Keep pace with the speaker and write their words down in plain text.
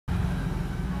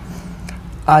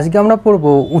আজকে আমরা পড়ব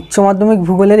উচ্চ মাধ্যমিক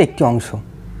ভূগোলের একটি অংশ,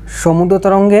 সমুদ্র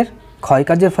তরঙ্গের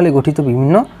ক্ষয়কার্যের ফলে গঠিত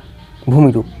বিভিন্ন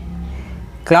ভূমিরূপ।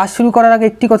 ক্লাস শুরু করার আগে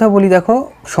একটি কথা বলি, দেখো,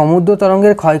 সমুদ্র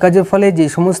তরঙ্গের ক্ষয়কার্যের ফলে যে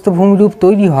সমস্ত ভূমিরূপ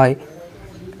তৈরি হয়,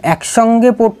 একসঙ্গে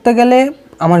পড়তে গেলে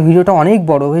আমার ভিডিওটা অনেক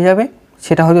বড় হয়ে যাবে,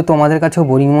 সেটা হয়তো তোমাদের কাছেও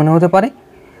বোরিং মনে হতে পারে।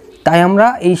 তাই আমরা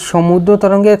এই সমুদ্র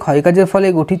তরঙ্গের ক্ষয়কার্যের ফলে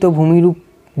গঠিত ভূমিরূপ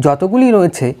যতগুলি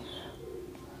রয়েছে,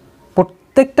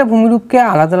 প্রত্যেকটা ভূমিরূপকে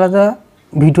আলাদা আলাদা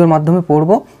ভিডিওর মাধ্যমে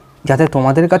পড়ব, যাতে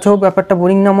তোমাদের কাছেও ব্যাপারটা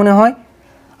বোরিং না মনে হয়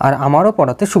আর আমারও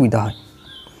পড়াতে সুবিধা হয়।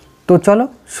 তো চলো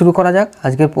শুরু করা যাক।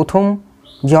 আজকের প্রথম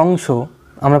যে অংশ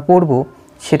আমরা পড়ব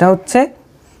সেটা হচ্ছে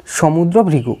সমুদ্র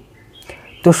ভৃগু।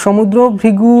 তো সমুদ্র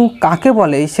ভৃগু কাকে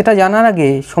বলে সেটা জানার আগে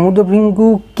সমুদ্র ভৃগু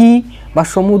কী বা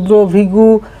সমুদ্র ভৃগু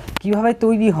কীভাবে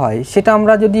তৈরি হয় সেটা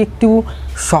আমরা যদি একটু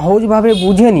সহজভাবে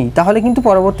বুঝে নিই, তাহলে কিন্তু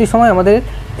পরবর্তী সময় আমাদের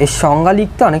এর সংজ্ঞা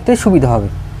লিখতে অনেকটাই সুবিধা হবে।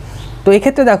 তো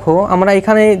এক্ষেত্রে দেখো, আমরা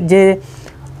এখানে যে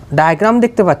ডায়াগ্রাম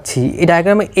দেখতে পাচ্ছি, এই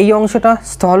ডায়াগ্রামে এই অংশটা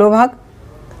স্থলভাগ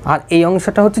আর এই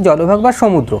অংশটা হচ্ছে জলভাগ বা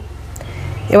সমুদ্র।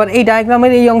 এবার এই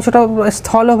ডায়াগ্রামের এই অংশটা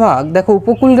স্থলভাগ, দেখো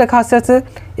উপকূল রেখা আস্তে আস্তে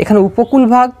এখানে উপকূল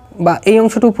ভাগ বা এই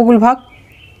অংশটা উপকূল ভাগ,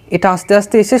 এটা আস্তে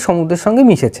আস্তে এসে সমুদ্রের সঙ্গে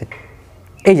মিশেছে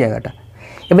এই জায়গাটা।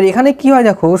 এবার এখানে কি হয়,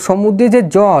 দেখো, সমুদ্রে যে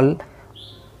জল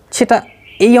সেটা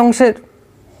এই অংশের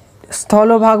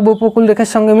স্থলভাগ বা উপকূল রেখার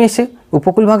সঙ্গে মেশে,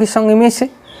 উপকূল ভাগের সঙ্গে মেশে।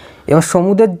 এবার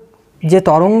সমুদ্রের যে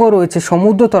তরঙ্গ রয়েছে,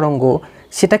 সমুদ্র তরঙ্গ,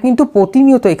 সেটা কিন্তু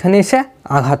প্রতিনিয়ত এখানে এসে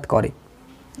আঘাত করে।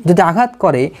 যদি আঘাত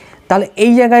করে তাহলে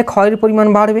এই জায়গায় ক্ষয়ের পরিমাণ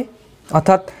বাড়বে।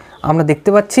 অর্থাৎ আমরা দেখতে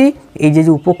পাচ্ছি এই যে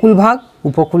উপকূল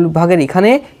ভাগের এখানে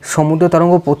সমুদ্র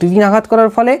তরঙ্গ প্রতিদিন আঘাত করার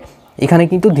ফলে এখানে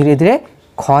কিন্তু ধীরে ধীরে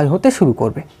ক্ষয় হতে শুরু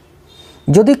করবে।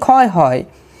 যদি ক্ষয় হয়,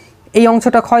 এই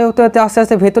অংশটা ক্ষয় হতে হতে আস্তে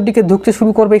আস্তে ভেতর দিকে ঢুকতে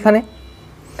শুরু করবে। এখানে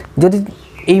যদি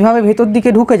এইভাবে ভেতর দিকে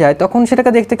ঢুকে যায়, তখন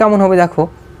সেটাকে দেখতে কেমন হবে, দেখো,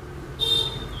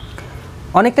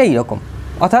 অনেকটা এইরকম।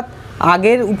 অর্থাৎ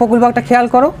আগের উপকূল ভাগটা খেয়াল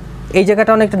করো, এই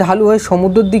জায়গাটা অনেকটা ঢালু হয়ে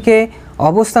সমুদ্রের দিকে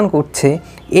অবস্থান করছে।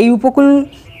 এই উপকূল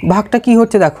ভাগটা কি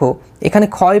হচ্ছে, দেখো, এখানে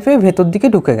ক্ষয় পেয়ে ভেতর দিকে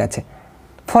ঢুকে গেছে,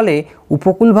 ফলে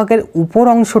উপকূল ভাগের উপর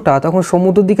অংশটা তখন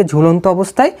সমুদ্রের দিকে ঝুলন্ত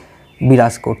অবস্থায়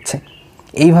বিরাজ করছে।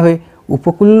 এইভাবে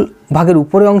উপকূল ভাগের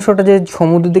উপরের অংশটা যে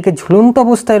সমুদ্রের দিকে ঝুলন্ত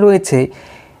অবস্থায় রয়েছে,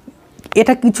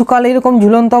 এটা কিছুকাল এরকম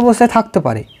ঝুলন্ত অবস্থায় থাকতে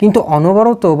পারে, কিন্তু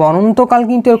অনবরত বা অনন্তকাল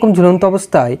কিন্তু এরকম ঝুলন্ত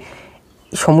অবস্থায়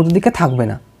সমুদ্রের দিকে থাকবে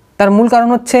না। তার মূল কারণ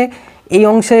হচ্ছে এই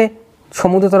অংশে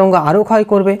সমুদ্র তরঙ্গ আরও ক্ষয়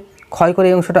করে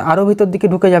এই অংশটা আরও ভিতর দিকে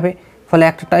ঢুকে যাবে, ফলে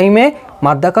একটা টাইমে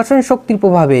মাধ্যাকর্ষণ শক্তির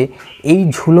প্রভাবে এই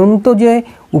ঝুলন্ত যে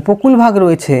উপকূল ভাগ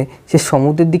রয়েছে সে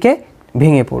সমুদ্রের দিকে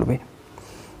ভেঙে পড়বে।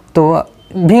 তো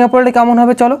ভেঙে পড়লে কেমন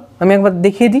হবে চলো আমি একবার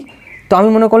দেখিয়ে দিই। তো আমি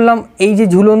মনে করলাম এই যে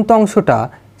ঝুলন্ত অংশটা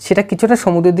সেটা কিছুটা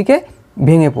সমুদ্রের দিকে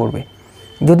ভেঙে পড়বে।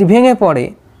 যদি ভেঙে পড়ে,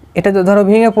 এটা ধরো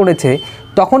ভেঙে পড়েছে,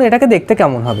 তখন এটাকে দেখতে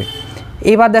কেমন হবে।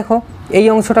 এবার দেখো, এই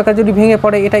অংশটাকে যদি ভেঙে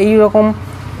পড়ে, এটা এই রকম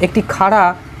একটি খাড়া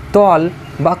তল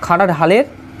বা খাড়া ঢালের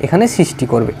এখানে সৃষ্টি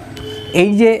করবে। এই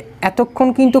যে এতক্ষণ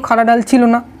কিন্তু খাড়া ঢাল ছিল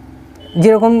না,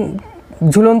 যেরকম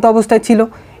ঝুলন্ত অবস্থায় ছিল,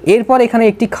 এরপর এখানে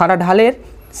একটি খাড়া ঢালের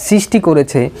সৃষ্টি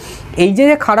করেছে। এই যে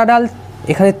খাড়া ঢাল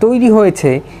এখানে তৈরি হয়েছে,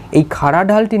 এই খাড়া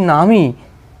ঢালটির নামই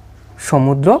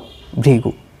সমুদ্র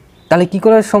ভৃগু। তাহলে কি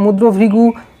করে সমুদ্র ভৃগু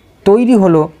তৈরি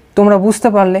হলো তোমরা বুঝতে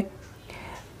পারলে।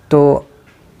 তো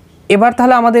এবার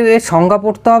তাহলে আমাদের এর সংজ্ঞা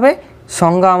পড়তে হবে।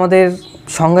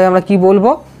 সংজ্ঞায় আমরা কি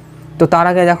বলবো, তো তার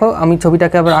আগে দেখো আমি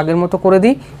ছবিটাকে আবার আগের মতো করে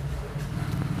দিই।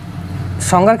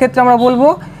 সংজ্ঞার ক্ষেত্রে আমরা বলবো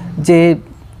যে,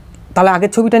 তাহলে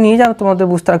আগের ছবিটা নিয়ে যাও, তোমাদের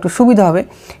বুঝতে একটু সুবিধা হবে।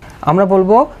 আমরা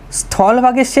বলবো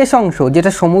স্থলভাগের শেষ অংশ,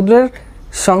 যেটা সমুদ্রের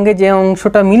সঙ্গে যে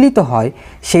অংশটা মিলিত হয়,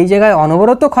 সেই জায়গায়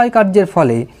অনবরত ক্ষয়কার্যের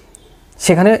ফলে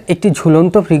সেখানে একটি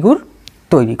ঝুলন্ত ভৃগুর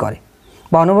তৈরি করে,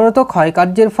 বা অনবরত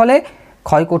ক্ষয়কার্যের ফলে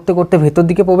ক্ষয় করতে করতে ভেতর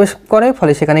দিকে প্রবেশ করে,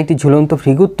 ফলে সেখানে একটি ঝুলন্ত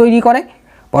ভৃগুর তৈরি করে।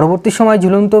 পরবর্তী সময়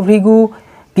ঝুলন্ত ভৃগু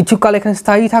কিছুকাল এখানে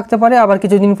স্থায়ী থাকতে পারে, আবার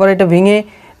কিছুদিন পরে এটা ভেঙে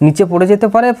নিচে পড়ে যেতে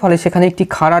পারে, ফলে সেখানে একটি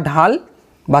খাড়া ঢাল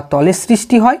বা তলের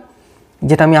সৃষ্টি হয়,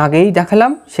 যেটা আমি আগেই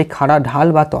দেখালাম। সেই খাড়া ঢাল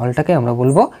বা তলটাকে আমরা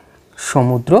বলবো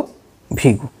সমুদ্র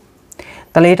ভৃগু।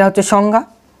 তাহলে এটা হচ্ছে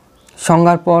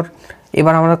সংজ্ঞার পর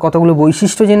এবার আমরা কতগুলো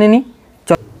বৈশিষ্ট্য জেনে নিই।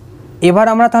 এবার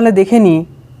আমরা তাহলে দেখে নিই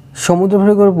সমুদ্র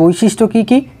ভৃগুর বৈশিষ্ট্য কী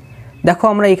কী। দেখো,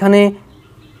 আমরা এখানে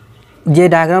যে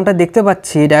ডায়াগ্রামটা দেখতে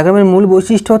পাচ্ছি, ডায়াগ্রামের মূল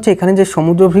বৈশিষ্ট্য হচ্ছে এখানে যে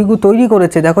সমুদ্র ভৃগু তৈরি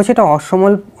করেছে, দেখো, সেটা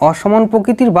অসমান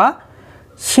প্রকৃতির বা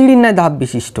সিঁড়ির ন্যায় ধাপ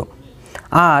বিশিষ্ট।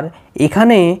 আর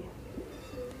এখানে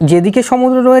যেদিকে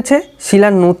সমুদ্র রয়েছে,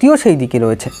 শিলার নতিও সেই দিকে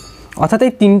রয়েছে। অর্থাৎ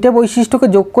এই তিনটে বৈশিষ্ট্যকে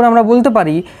যোগ করে আমরা বলতে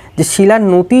পারি যে শিলার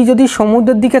নতি যদি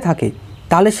সমুদ্রের দিকে থাকে,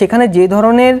 তাহলে সেখানে যে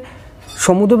ধরনের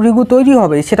সমুদ্র ভৃগু তৈরি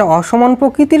হবে সেটা অসমান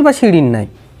প্রকৃতির বা সিঁড়ির ন্যায়।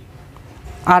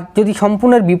 আর যদি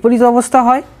সম্পূর্ণ বিপরীত অবস্থা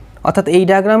হয়, অর্থাৎ এই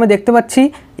ডায়াগ্রামে দেখতে পাচ্ছি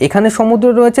এখানে সমুদ্র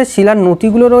রয়েছে, শিলার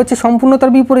নতিগুলো রয়েছে সম্পূর্ণ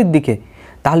তার বিপরীত দিকে।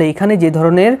 তাহলে এখানে যে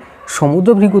ধরনের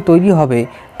সমুদ্রভৃগু তৈরি হবে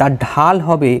তার ঢাল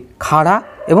হবে খাড়া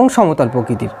এবং সমতল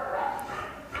প্রকৃতির।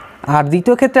 আর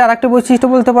দ্বিতীয় ক্ষেত্রে আর একটা বৈশিষ্ট্য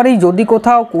বলতে পারি, যদি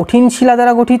কোথাও কঠিন শিলা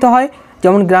দ্বারা গঠিত হয়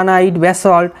যেমন গ্রানাইট,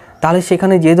 ব্যাসল্ট, তাহলে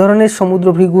সেখানে যে ধরনের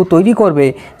সমুদ্রভৃগু তৈরি করবে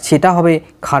সেটা হবে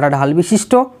খাড়া ঢাল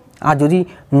বিশিষ্ট। আর যদি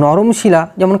নরম শিলা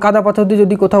যেমন কাদা পাথর দিয়ে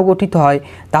যদি কোথাও গঠিত হয়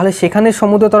তাহলে সেখানে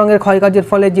সমুদ্র তরঙ্গের ক্ষয়কার্যের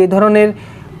ফলে যে ধরনের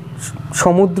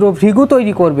সমুদ্রভৃগু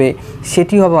তৈরি করবে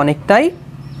সেটি হবে অনেকটাই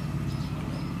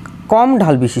কম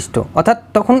ঢাল বিশিষ্ট। অর্থাৎ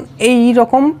তখন এই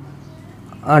রকম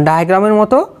ডায়াগ্রামের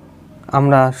মতো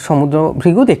আমরা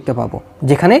সমুদ্রভৃগু দেখতে পাবো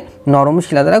যেখানে নরম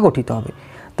শিলা দ্বারা গঠিত হবে।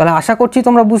 তাহলে আশা করছি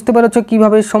তোমরা বুঝতে পেরেছো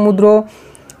কীভাবে সমুদ্র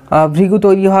ভৃগু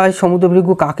তৈরি হয়,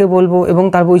 সমুদ্রভৃগু কাকে বলবো এবং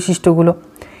তার বৈশিষ্ট্যগুলো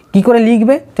কি করে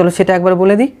লিখবে। চলো সেটা একবার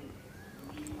বলে দিই।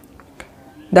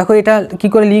 দেখো এটা কি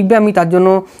করে লিখবে আমি তার জন্য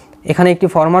এখানে একটি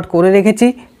ফরম্যাট করে রেখেছি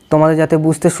তোমাদের যাতে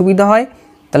বুঝতে সুবিধা হয়।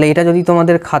 তাহলে এটা যদি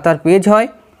তোমাদের খাতার পেজ হয়,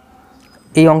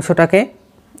 এই অংশটাকে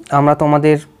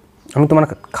আমি তোমার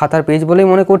খাতার পেজ বলেই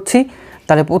মনে করছি।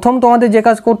 তাহলে প্রথম তোমাদের যে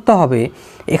কাজ করতে হবে,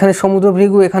 এখানে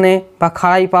সমুদ্রভৃগু এখানে বা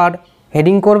খাড়াই পাড়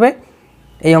হেডিং করবে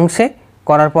এই অংশে,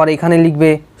 করার পর এখানে লিখবে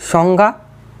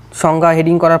সংজ্ঞা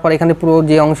হেডিং করার পর এখানে পুরো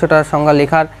যে অংশটা সংজ্ঞা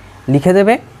লিখে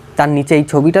দেবে। তার নিচে এই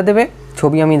ছবিটা দেবে,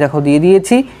 ছবি আমি দেখো দিয়ে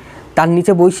দিয়েছি। তার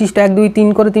নিচে বৈশিষ্ট্য 1 2 3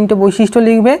 করে 3টে বৈশিষ্ট্য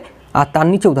লিখবে আর তার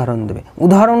নিচে উদাহরণ দেবে।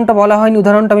 উদাহরণটা বলা হয়নি,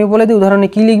 উদাহরণটা আমি বলে দিই। উদাহরণে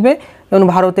কী লিখবে, যেমন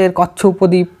ভারতের কচ্ছ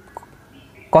উপদ্বীপ,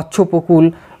 কচ্ছ উপকূল,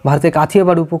 ভারতের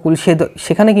কাথিয়াবাড় উপকূল,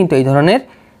 সেখানে কিন্তু এই ধরনের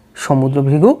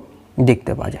সমুদ্রভৃগু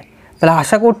দেখতে পাওয়া যায়। তাহলে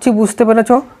আশা করছি বুঝতে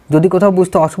পেরেছো। যদি কোথাও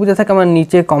বুঝতে অসুবিধা থাকে আমার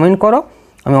নিচে কমেন্ট করো,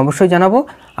 আমি অবশ্যই জানাবো।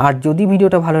 আর যদি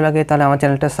ভিডিওটা ভালো লাগে তাহলে আমার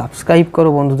চ্যানেলটা সাবস্ক্রাইব করো,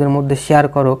 বন্ধুদের মধ্যে শেয়ার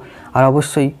করো, আর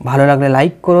অবশ্যই ভালো লাগলে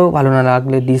লাইক করো, ভালো না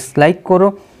লাগলে ডিসলাইক করো।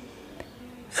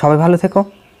 সবাই ভালো থেকো,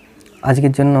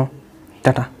 আজকের জন্য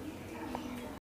টাটা।